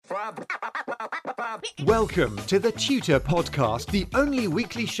Welcome to the Tutor Podcast, the only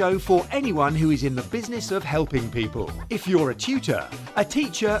weekly show for anyone who is in the business of helping people. If you're a tutor, a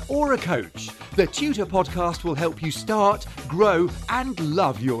teacher, or a coach, the Tutor Podcast will help you start, grow, and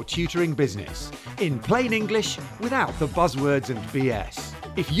love your tutoring business. In plain English, without the buzzwords and BS.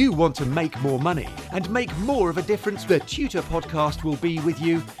 If you want to make more money and make more of a difference, the Tutor Podcast will be with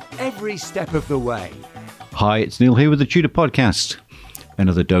you every step of the way. Hi, it's Neil here with the Tutor Podcast.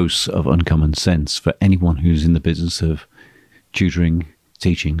 Another dose of uncommon sense for anyone who's in the business of tutoring,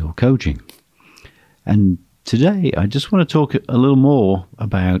 teaching or coaching. And today I just want to talk a little more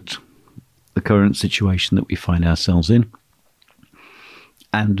about the current situation that we find ourselves in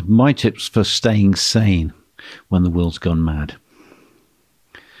and my tips for staying sane when the world's gone mad.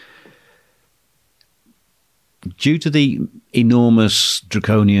 Due to the enormous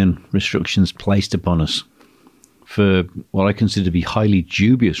draconian restrictions placed upon us for what I consider to be highly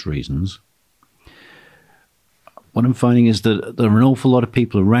dubious reasons, what I'm finding is that there are an awful lot of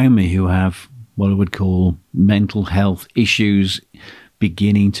people around me who have what I would call mental health issues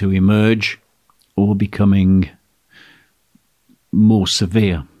beginning to emerge or becoming more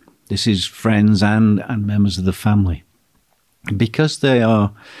severe. This is friends and members of the family. Because they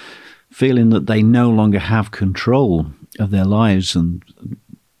are feeling that they no longer have control of their lives, and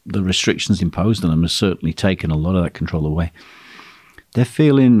the restrictions imposed on them have certainly taken a lot of that control away. They're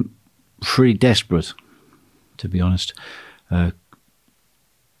feeling pretty desperate, to be honest. A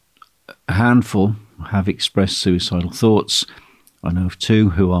handful have expressed suicidal thoughts. I know of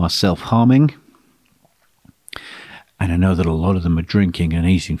 2 who are self-harming. And I know that a lot of them are drinking and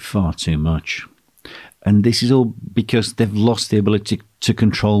eating far too much. And this is all because they've lost the ability to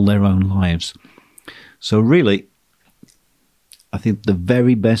control their own lives. So really, I think the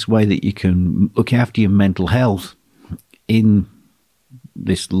very best way that you can look after your mental health in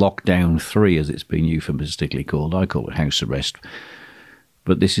this lockdown 3, as it's been euphemistically called, I call it house arrest,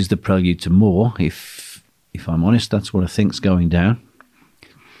 but this is the prelude to more. If I'm honest, that's what I think's going down.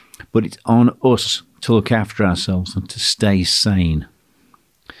 But it's on us to look after ourselves and to stay sane.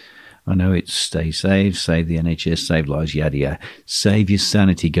 I know it's stay safe, save the NHS, save lives, yada yada. Save your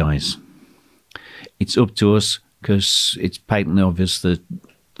sanity, guys. It's up to us, because it's patently obvious that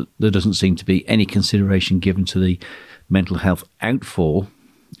there doesn't seem to be any consideration given to the mental health outfall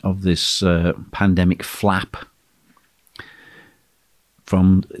of this pandemic flap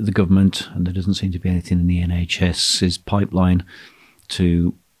from the government, and there doesn't seem to be anything in the NHS's pipeline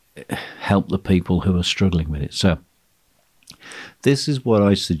to help the people who are struggling with it. So this is what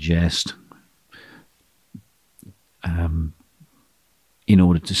I suggest in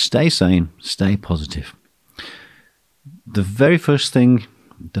order to stay sane, stay positive. The very first thing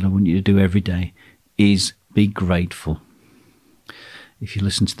that I want you to do every day is be grateful. If you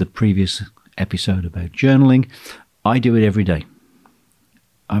listen to the previous episode about journaling, I do it every day.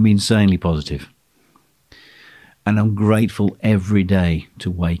 I'm insanely positive. And I'm grateful every day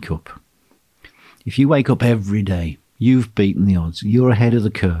to wake up. If you wake up every day, you've beaten the odds. You're ahead of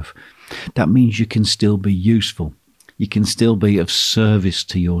the curve. That means you can still be useful. You can still be of service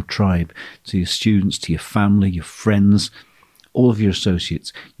to your tribe, to your students, to your family, your friends, all of your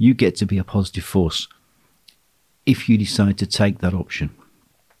associates. You get to be a positive force if you decide to take that option.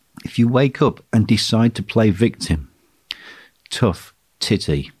 If you wake up and decide to play victim, tough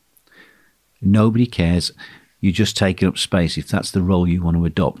titty, nobody cares. You're just taking up space if that's the role you want to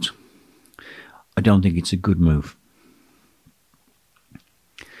adopt. I don't think it's a good move.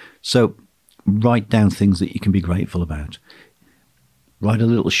 So write down things that you can be grateful about. Write a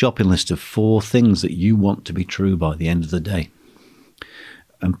little shopping list of 4 things that you want to be true by the end of the day.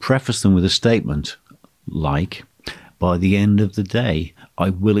 And preface them with a statement like, by the end of the day, I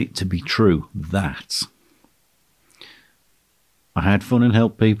will it to be true that I had fun and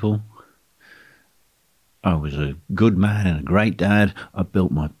helped people. I was a good man and a great dad. I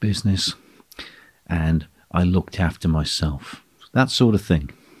built my business and I looked after myself. That sort of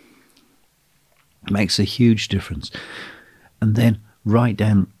thing makes a huge difference. And then write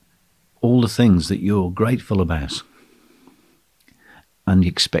down all the things that you're grateful about and you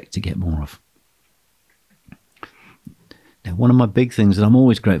expect to get more of. Now, one of my big things that I'm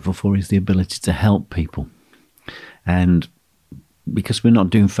always grateful for is the ability to help people. And because we're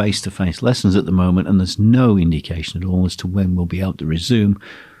not doing face-to-face lessons at the moment, and there's no indication at all as to when we'll be able to resume,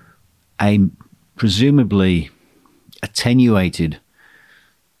 a presumably attenuated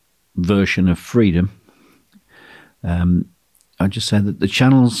version of freedom, I just say that the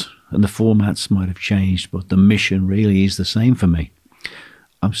channels and the formats might have changed, but the mission really is the same for me.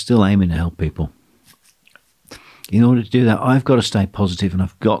 I'm still aiming to help people. In order to do that, I've got to stay positive and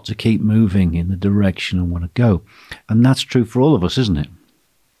I've got to keep moving in the direction I want to go. And that's true for all of us, isn't it?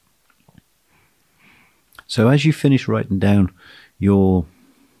 So as you finish writing down your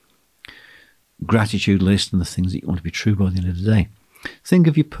gratitude list and the things that you want to be true by the end of the day, think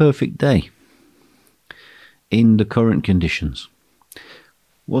of your perfect day in the current conditions.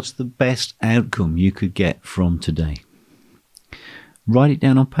 What's the best outcome you could get from today? Write it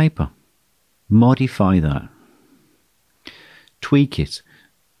down on paper. Modify that. Tweak it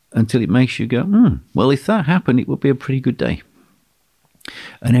until it makes you go, well, if that happened, it would be a pretty good day.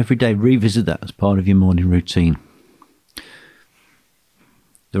 And every day revisit that as part of your morning routine.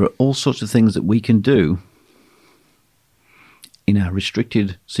 There are all sorts of things that we can do in our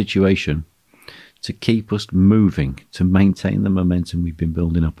restricted situation to keep us moving, to maintain the momentum we've been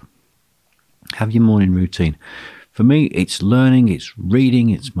building up. Have your morning routine. For me, it's learning, it's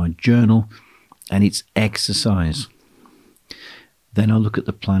reading, it's my journal, and it's exercise. Then I look at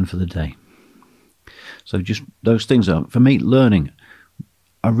the plan for the day. So just those things are, for me, learning.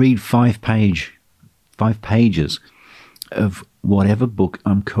 I read 5 pages of whatever book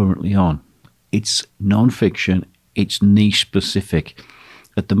I'm currently on. It's non-fiction, it's niche specific.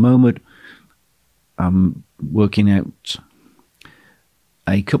 At the moment, I'm working out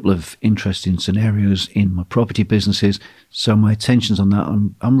a couple of interesting scenarios in my property businesses, so my attention's on that.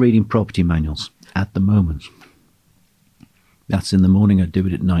 I'm reading property manuals at the moment. That's in the morning. I do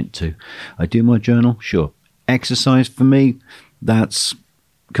it at night too. I do my journal, sure. Exercise for me, that's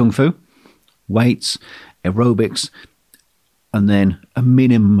Kung Fu, weights, aerobics, and then a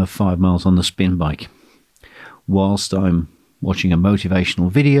minimum of 5 miles on the spin bike whilst I'm watching a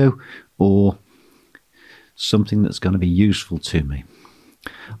motivational video or something that's going to be useful to me.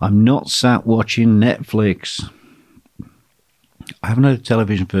 I'm not sat watching Netflix. I haven't had a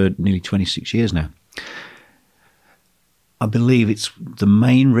television for nearly 26 years now. I believe it's the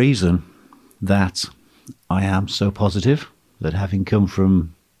main reason that I am so positive, that having come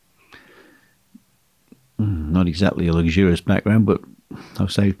from not exactly a luxurious background, but I'll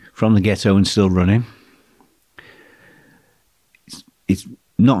say from the ghetto and still running, it's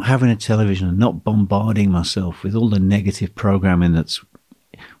not having a television and not bombarding myself with all the negative programming that's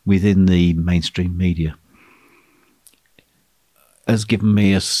within the mainstream media has given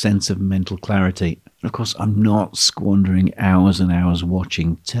me a sense of mental clarity. Of course, I'm not squandering hours and hours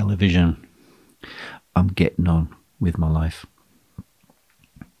watching television. I'm getting on with my life.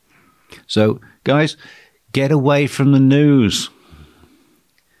 So, guys, get away from the news.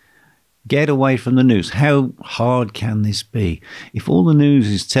 Get away from the news. How hard can this be? If all the news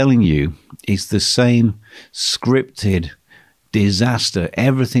is telling you is the same scripted disaster,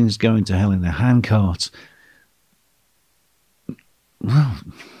 everything's going to hell in a handcart, well,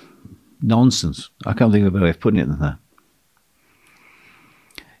 nonsense. I can't think of a better way of putting it than that.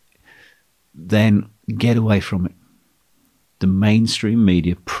 Then get away from it. The mainstream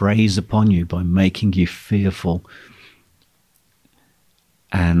media preys upon you by making you fearful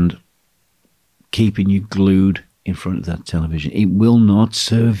and keeping you glued in front of that television. It will not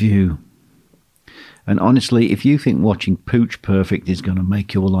serve you. And honestly, if you think watching Pooch Perfect is going to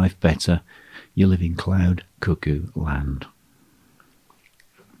make your life better, you live in cloud cuckoo land.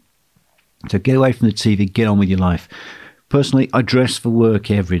 So get away from the TV, get on with your life. Personally, I dress for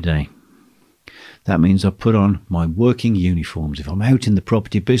work every day. That means I put on my working uniforms. If I'm out in the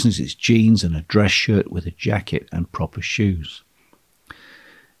property business, it's jeans and a dress shirt with a jacket and proper shoes.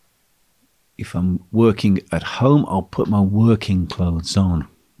 If I'm working at home, I'll put my working clothes on.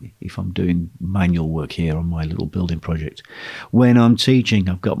 If I'm doing manual work here on my little building project. When I'm teaching,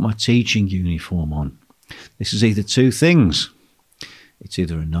 I've got my teaching uniform on. This is either two things. It's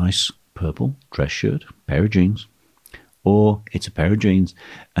either a nice purple dress shirt, pair of jeans, or it's a pair of jeans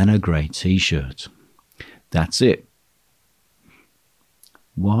and a grey t-shirt. That's it.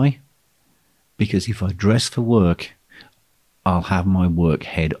 Why? Because if I dress for work, I'll have my work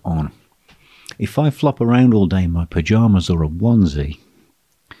head on. If I flop around all day in my pyjamas or a onesie,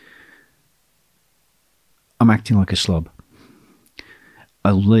 I'm acting like a slob.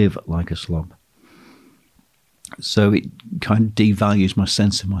 I live like a slob. So it kind of devalues my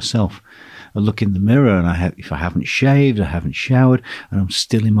sense of myself. I look in the mirror and if I haven't shaved, I haven't showered, and I'm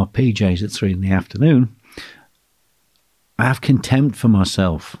still in my PJs at 3 p.m, I have contempt for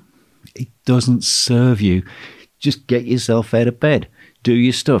myself. It doesn't serve you. Just get yourself out of bed. Do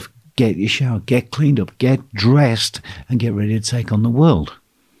your stuff. Get your shower. Get cleaned up. Get dressed and get ready to take on the world.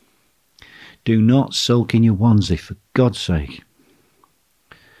 Do not sulk in your onesie, for God's sake.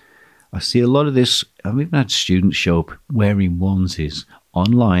 I see a lot of this. I've even had students show up wearing onesies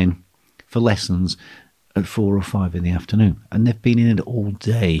online for lessons, at 4 or 5 in the afternoon, and they've been in it all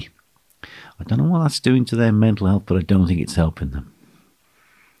day. I don't know what that's doing to their mental health, but I don't think it's helping them.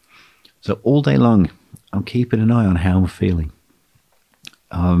 So all day long, I'm keeping an eye on how I'm feeling.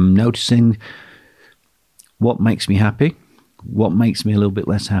 I'm noticing what makes me happy, what makes me a little bit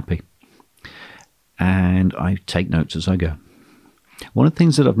less happy. And I take notes as I go. One of the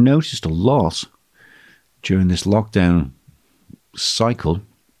things that I've noticed a lot during this lockdown cycle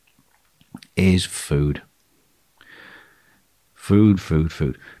is food.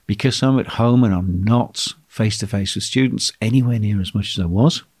 Food. Because I'm at home and I'm not face-to-face with students anywhere near as much as I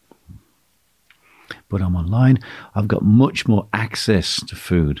was, but I'm online, I've got much more access to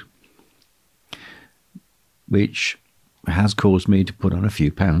food, which has caused me to put on a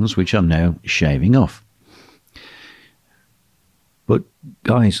few pounds, which I'm now shaving off. But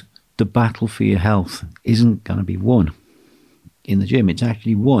guys, the battle for your health isn't going to be won in the gym. It's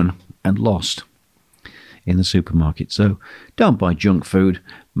actually won and lost in the supermarket. So don't buy junk food.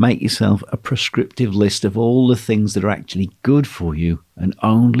 Make yourself a prescriptive list of all the things that are actually good for you and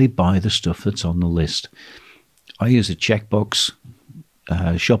only buy the stuff that's on the list. I use a checkbox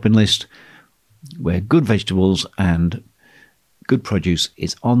shopping list where good vegetables and good produce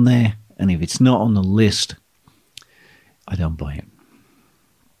is on there, and if it's not on the list, I don't buy it.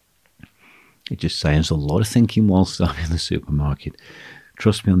 It just saves a lot of thinking whilst I'm in the supermarket.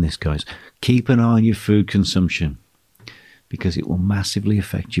 Trust me on this, guys. Keep an eye on your food consumption because it will massively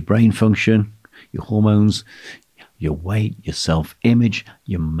affect your brain function, your hormones, your weight, your self-image,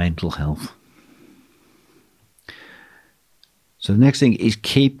 your mental health. So the next thing is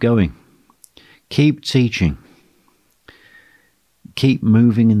keep going. Keep teaching. Keep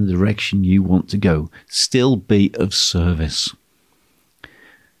moving in the direction you want to go. Still be of service.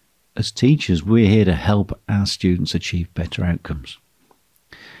 As teachers, we're here to help our students achieve better outcomes.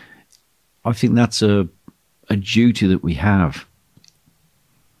 I think that's a duty that we have.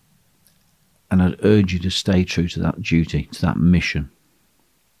 And I'd urge you to stay true to that duty, to that mission.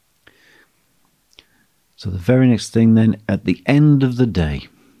 So the very next thing then, at the end of the day,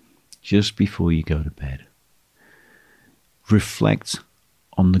 just before you go to bed, reflect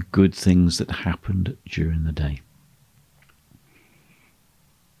on the good things that happened during the day.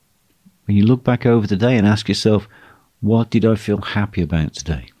 When you look back over the day and ask yourself, what did I feel happy about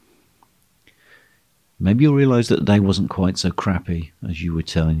today? Maybe you'll realize that the day wasn't quite so crappy as you were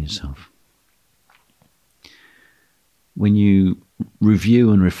telling yourself. When you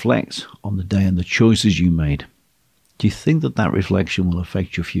review and reflect on the day and the choices you made, do you think that that reflection will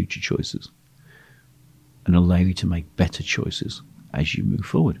affect your future choices and allow you to make better choices as you move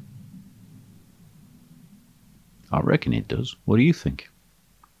forward? I reckon it does. What do you think?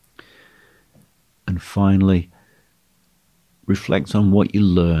 And finally, reflect on what you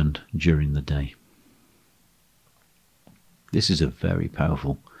learned during the day. This is a very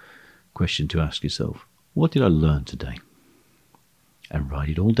powerful question to ask yourself. What did I learn today? And write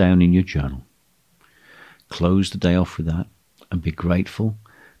it all down in your journal. Close the day off with that and be grateful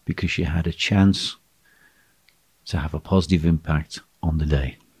because you had a chance to have a positive impact on the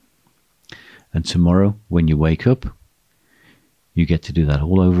day. And tomorrow, when you wake up, you get to do that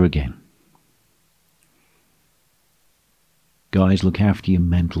all over again. Guys, look after your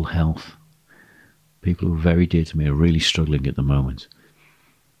mental health. People who are very dear to me are really struggling at the moment.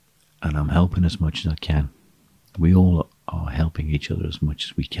 And I'm helping as much as I can. We all are helping each other as much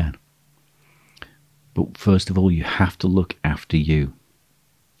as we can. But first of all, you have to look after you.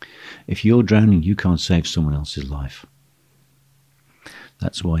 If you're drowning, you can't save someone else's life.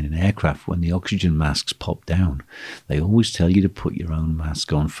 That's why in an aircraft, when the oxygen masks pop down, they always tell you to put your own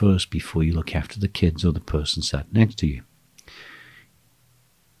mask on first before you look after the kids or the person sat next to you.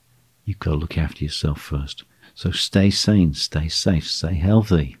 You've got to look after yourself first. So stay sane, stay safe, stay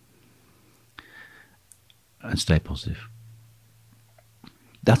healthy, and stay positive.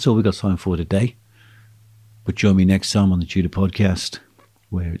 That's all we've got time for today. But join me next time on the Tutor Podcast,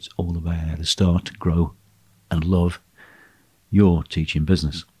 where it's all about how to start, grow, and love your teaching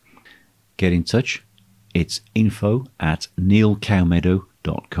business. Get in touch. It's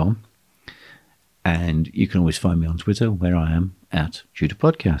info@neilcowmeadow.com. And you can always find me on Twitter, where I am @Tutor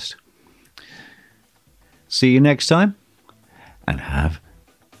Podcast. See you next time, and have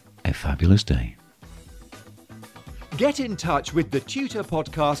a fabulous day. Get in touch with the Tutor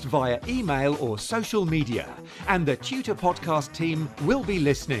Podcast via email or social media, and the Tutor Podcast team will be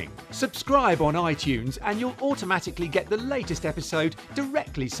listening. Subscribe on iTunes and you'll automatically get the latest episode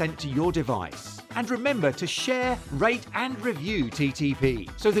directly sent to your device. And remember to share, rate and review TTP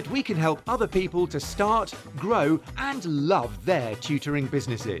so that we can help other people to start, grow and love their tutoring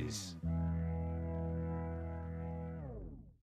businesses.